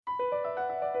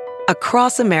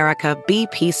Across America,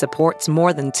 BP supports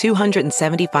more than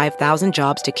 275,000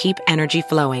 jobs to keep energy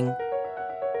flowing.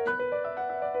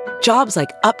 Jobs like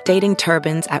updating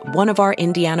turbines at one of our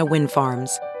Indiana wind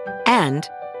farms and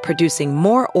producing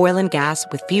more oil and gas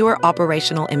with fewer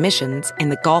operational emissions in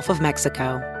the Gulf of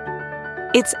Mexico.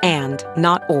 It's and,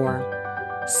 not or.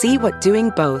 See what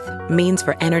doing both means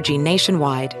for energy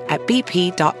nationwide at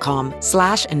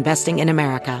bp.com/investing in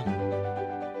America.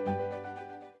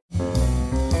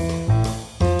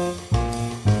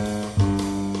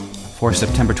 For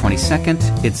September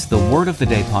 22nd, it's the Word of the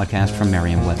Day podcast from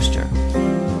Merriam-Webster.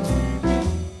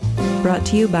 Brought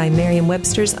to you by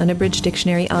Merriam-Webster's Unabridged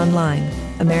Dictionary Online,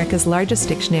 America's largest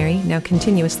dictionary, now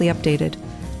continuously updated.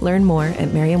 Learn more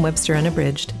at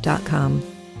merriam-websterunabridged.com.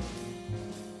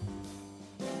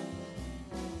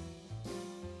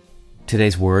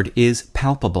 Today's word is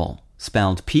palpable,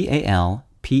 spelled Palpable.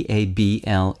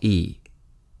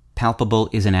 Palpable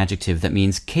is an adjective that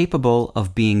means capable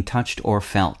of being touched or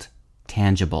felt,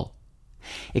 tangible.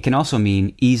 It can also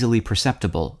mean easily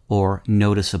perceptible or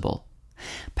noticeable.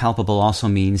 Palpable also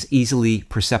means easily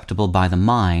perceptible by the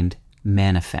mind,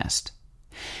 manifest.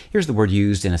 Here's the word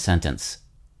used in a sentence.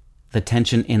 The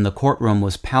tension in the courtroom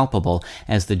was palpable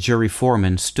as the jury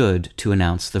foreman stood to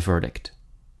announce the verdict.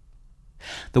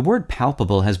 The word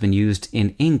palpable has been used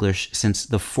in English since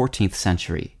the 14th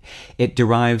century. It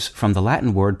derives from the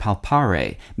Latin word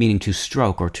palpare, meaning to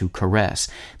stroke or to caress,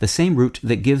 the same root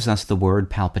that gives us the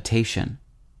word palpitation.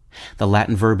 The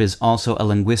Latin verb is also a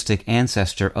linguistic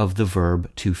ancestor of the verb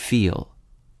to feel.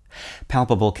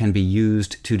 Palpable can be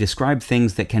used to describe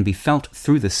things that can be felt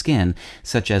through the skin,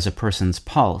 such as a person's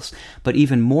pulse, but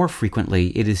even more frequently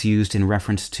it is used in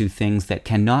reference to things that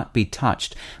cannot be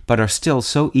touched, but are still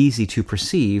so easy to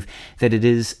perceive that it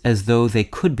is as though they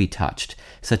could be touched,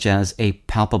 such as a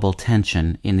palpable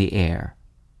tension in the air.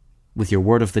 With your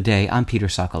Word of the Day, I'm Peter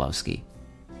Sokolowski.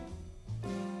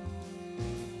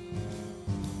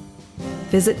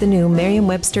 Visit the new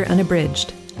Merriam-Webster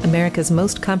Unabridged, America's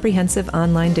most comprehensive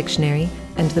online dictionary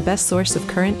and the best source of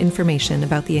current information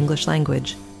about the English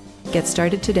language. Get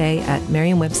started today at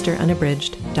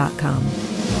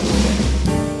merriam-websterunabridged.com.